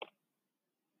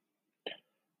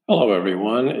Hello,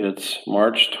 everyone. It's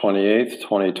March 28th,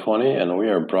 2020, and we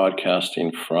are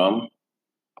broadcasting from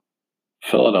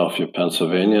Philadelphia,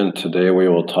 Pennsylvania. And today we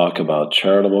will talk about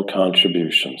charitable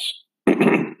contributions.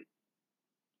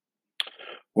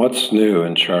 What's new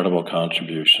in charitable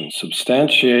contributions?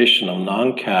 Substantiation of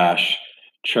non-cash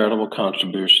charitable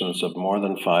contributions of more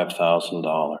than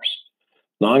 $5,000.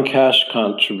 Non-cash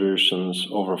contributions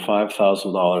over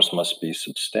 $5,000 must be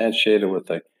substantiated with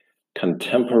a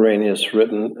contemporaneous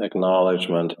written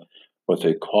acknowledgement with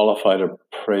a qualified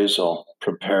appraisal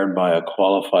prepared by a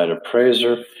qualified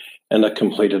appraiser and a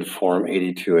completed Form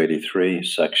 8283,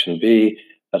 Section B,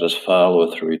 that is filed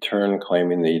with the return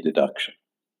claiming the deduction.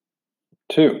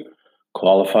 2.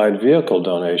 Qualified vehicle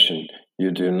donation.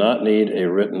 You do not need a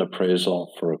written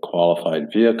appraisal for a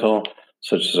qualified vehicle,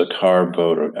 such as a car,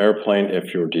 boat, or airplane,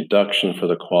 if your deduction for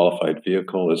the qualified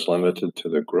vehicle is limited to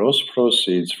the gross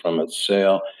proceeds from its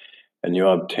sale and you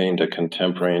obtained a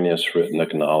contemporaneous written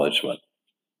acknowledgement.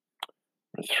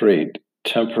 3.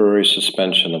 Temporary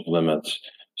suspension of limits.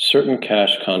 Certain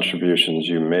cash contributions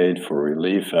you made for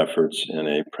relief efforts in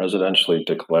a presidentially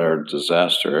declared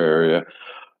disaster area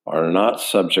are not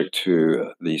subject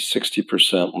to the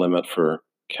 60% limit for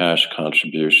cash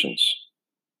contributions.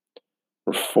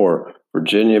 4.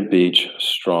 Virginia Beach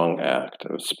Strong Act.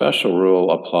 A special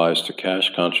rule applies to cash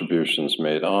contributions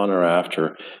made on or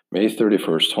after May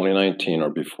 31st, 2019 or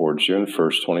before June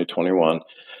 1st, 2021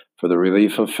 for the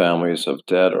relief of families of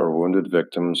dead or wounded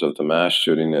victims of the mass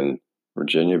shooting in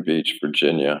Virginia Beach,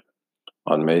 Virginia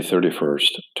on May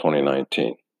 31st,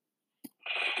 2019.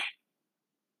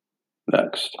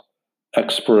 Next.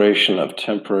 Expiration of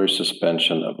temporary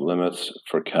suspension of limits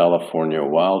for California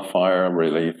wildfire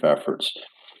relief efforts.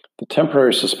 The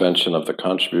temporary suspension of the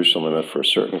contribution limit for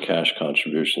certain cash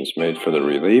contributions made for the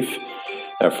relief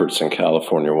efforts in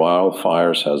California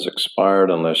wildfires has expired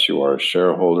unless you are a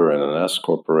shareholder in an S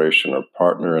corporation or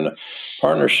partner in a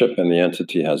partnership and the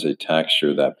entity has a tax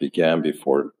year that began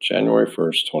before January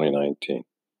 1st, 2019.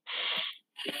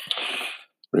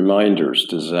 Reminders,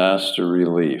 disaster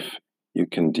relief. You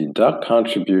can deduct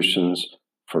contributions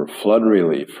for flood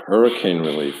relief, hurricane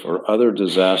relief, or other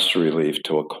disaster relief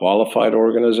to a qualified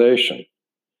organization.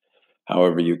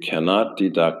 However, you cannot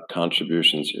deduct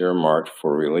contributions earmarked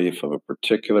for relief of a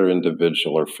particular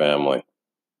individual or family.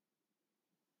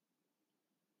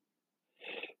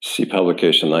 See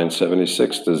Publication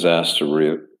 976, Disaster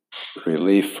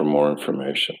Relief, for more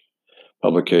information.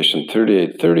 Publication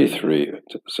 3833,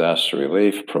 Disaster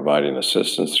Relief, Providing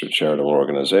Assistance Through Charitable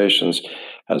Organizations,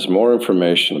 has more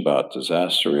information about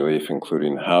disaster relief,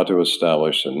 including how to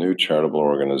establish a new charitable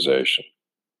organization.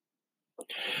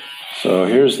 So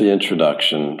here's the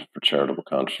introduction for charitable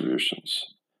contributions.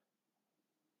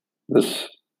 This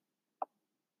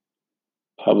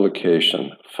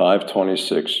publication,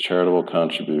 526 Charitable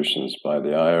Contributions by the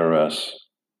IRS,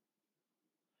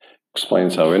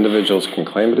 explains how individuals can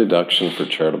claim a deduction for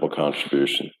charitable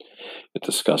contribution. It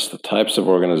discussed the types of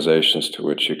organizations to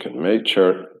which you can make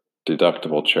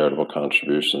deductible charitable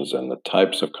contributions and the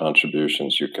types of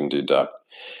contributions you can deduct.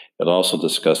 It also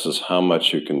discusses how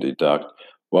much you can deduct,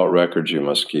 what records you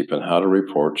must keep, and how to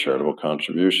report charitable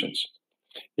contributions.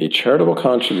 A charitable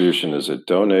contribution is a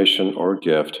donation or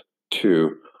gift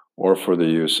to or for the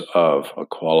use of a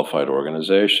qualified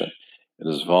organization. It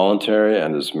is voluntary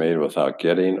and is made without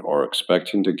getting or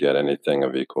expecting to get anything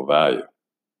of equal value.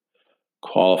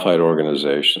 Qualified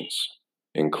organizations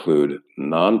include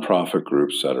nonprofit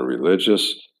groups that are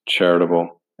religious,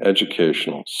 charitable,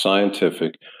 educational,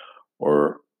 scientific,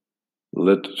 or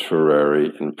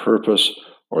literary in purpose,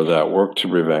 or that work to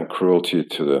prevent cruelty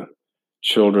to the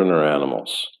children or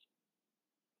animals.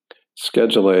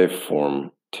 Schedule A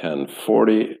Form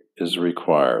 1040 is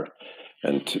required.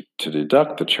 And to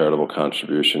deduct the charitable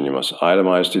contribution, you must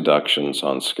itemize deductions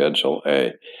on Schedule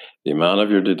A. The amount of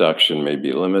your deduction may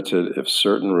be limited if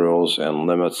certain rules and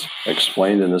limits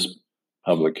explained in this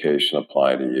publication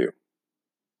apply to you.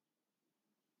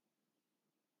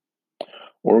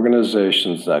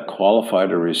 Organizations that qualify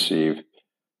to receive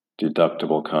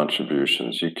deductible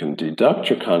contributions. You can deduct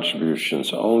your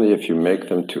contributions only if you make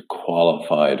them to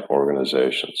qualified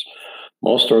organizations.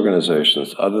 Most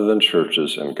organizations, other than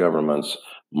churches and governments,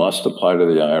 must apply to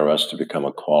the IRS to become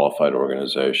a qualified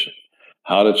organization.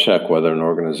 How to check whether an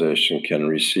organization can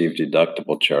receive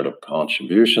deductible charitable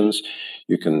contributions?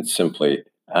 You can simply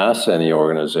ask any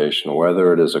organization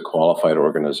whether it is a qualified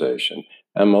organization,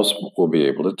 and most will be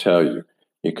able to tell you.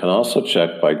 You can also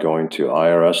check by going to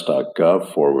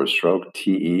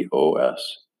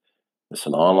irs.gov/TEOS. It's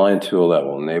an online tool that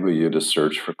will enable you to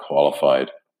search for qualified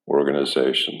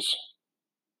organizations.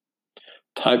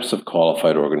 Types of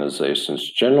qualified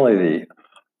organizations. Generally,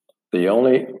 the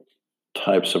only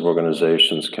types of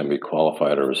organizations can be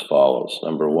qualified are as follows.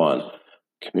 Number one,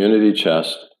 community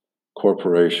chest,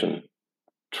 corporation,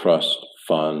 trust,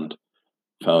 fund,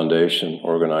 foundation,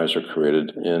 organizer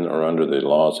created in or under the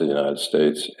laws of the United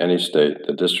States, any state,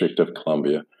 the District of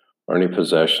Columbia, or any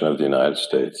possession of the United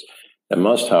States. It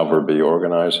must, however, be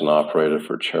organized and operated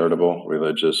for charitable,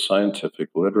 religious, scientific,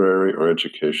 literary, or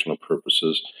educational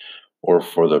purposes, or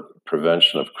for the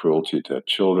prevention of cruelty to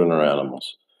children or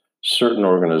animals. Certain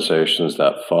organizations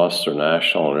that foster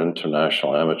national or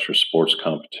international amateur sports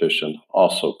competition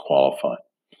also qualify.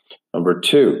 Number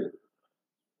two,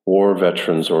 war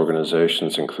veterans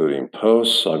organizations, including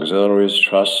posts, auxiliaries,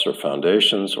 trusts, or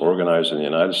foundations organized in the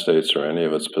United States or any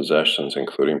of its possessions,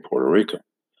 including Puerto Rico.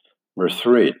 Number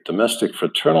three, domestic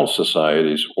fraternal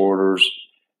societies, orders,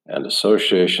 and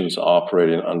associations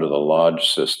operating under the lodge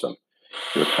system.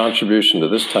 Your contribution to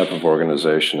this type of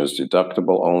organization is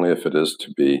deductible only if it is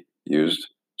to be used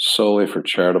solely for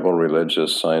charitable,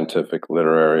 religious, scientific,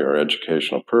 literary, or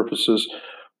educational purposes,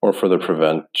 or for the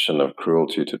prevention of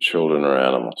cruelty to children or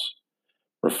animals.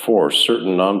 Or four,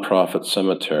 certain nonprofit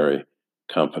cemetery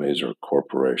companies or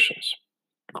corporations.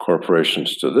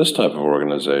 Corporations to this type of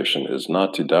organization is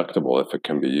not deductible if it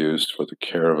can be used for the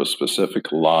care of a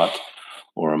specific lot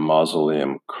or a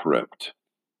mausoleum crypt.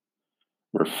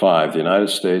 Number five, the United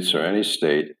States or any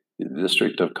state, the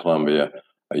District of Columbia,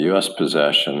 a U.S.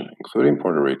 possession, including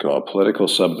Puerto Rico, a political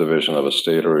subdivision of a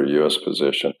state or a U.S.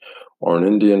 possession, or an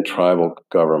Indian tribal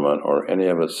government or any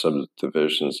of its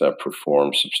subdivisions that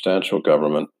perform substantial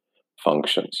government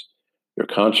functions. Your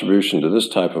contribution to this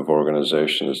type of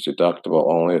organization is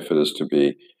deductible only if it is to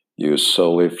be used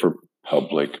solely for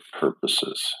public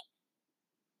purposes.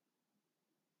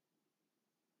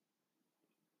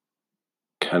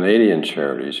 Canadian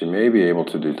charities. You may be able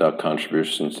to deduct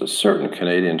contributions to certain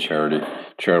Canadian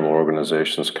charitable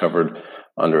organizations covered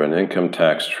under an income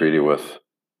tax treaty with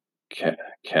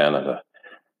Canada.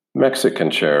 Mexican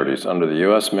charities. Under the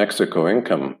U.S.-Mexico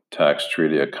income tax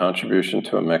treaty, a contribution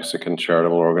to a Mexican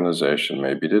charitable organization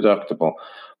may be deductible,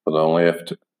 but only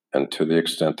if and to the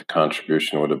extent the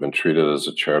contribution would have been treated as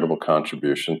a charitable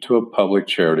contribution to a public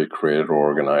charity created or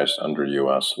organized under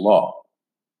U.S. law.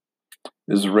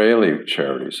 Israeli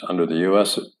charities. Under the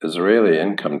U.S.-Israeli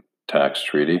income tax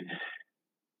treaty,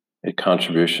 a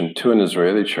contribution to an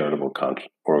Israeli charitable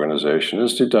organization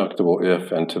is deductible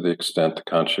if and to the extent the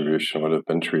contribution would have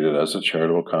been treated as a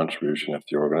charitable contribution if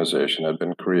the organization had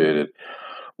been created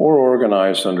or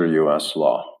organized under U.S.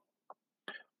 law.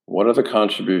 What are the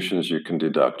contributions you can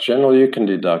deduct? Generally, you can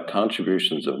deduct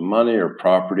contributions of money or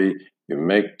property you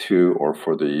make to or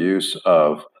for the use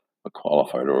of a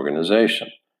qualified organization.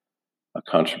 A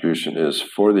contribution is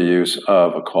for the use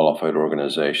of a qualified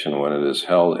organization when it is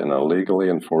held in a legally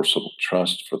enforceable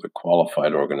trust for the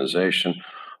qualified organization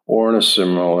or in a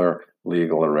similar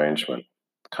legal arrangement.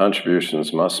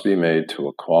 Contributions must be made to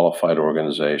a qualified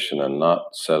organization and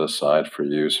not set aside for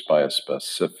use by a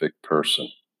specific person.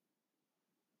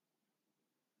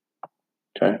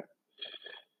 Okay?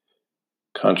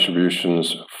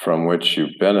 Contributions from which you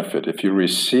benefit. If you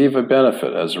receive a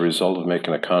benefit as a result of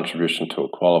making a contribution to a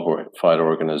qualified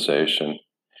organization,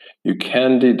 you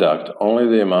can deduct only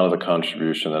the amount of the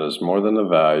contribution that is more than the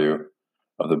value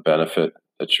of the benefit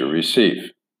that you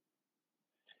receive.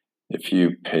 If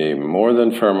you pay more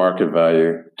than fair market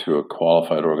value to a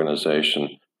qualified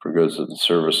organization for goods and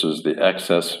services, the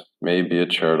excess may be a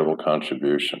charitable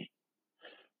contribution.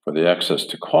 For the excess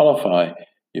to qualify,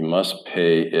 you must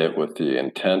pay it with the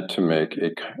intent to make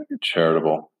a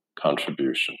charitable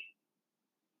contribution.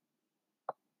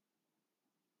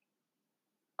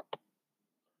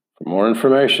 For more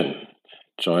information,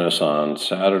 join us on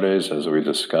Saturdays as we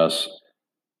discuss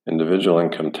individual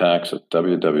income tax at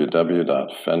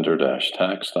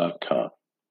www.fender-tax.com.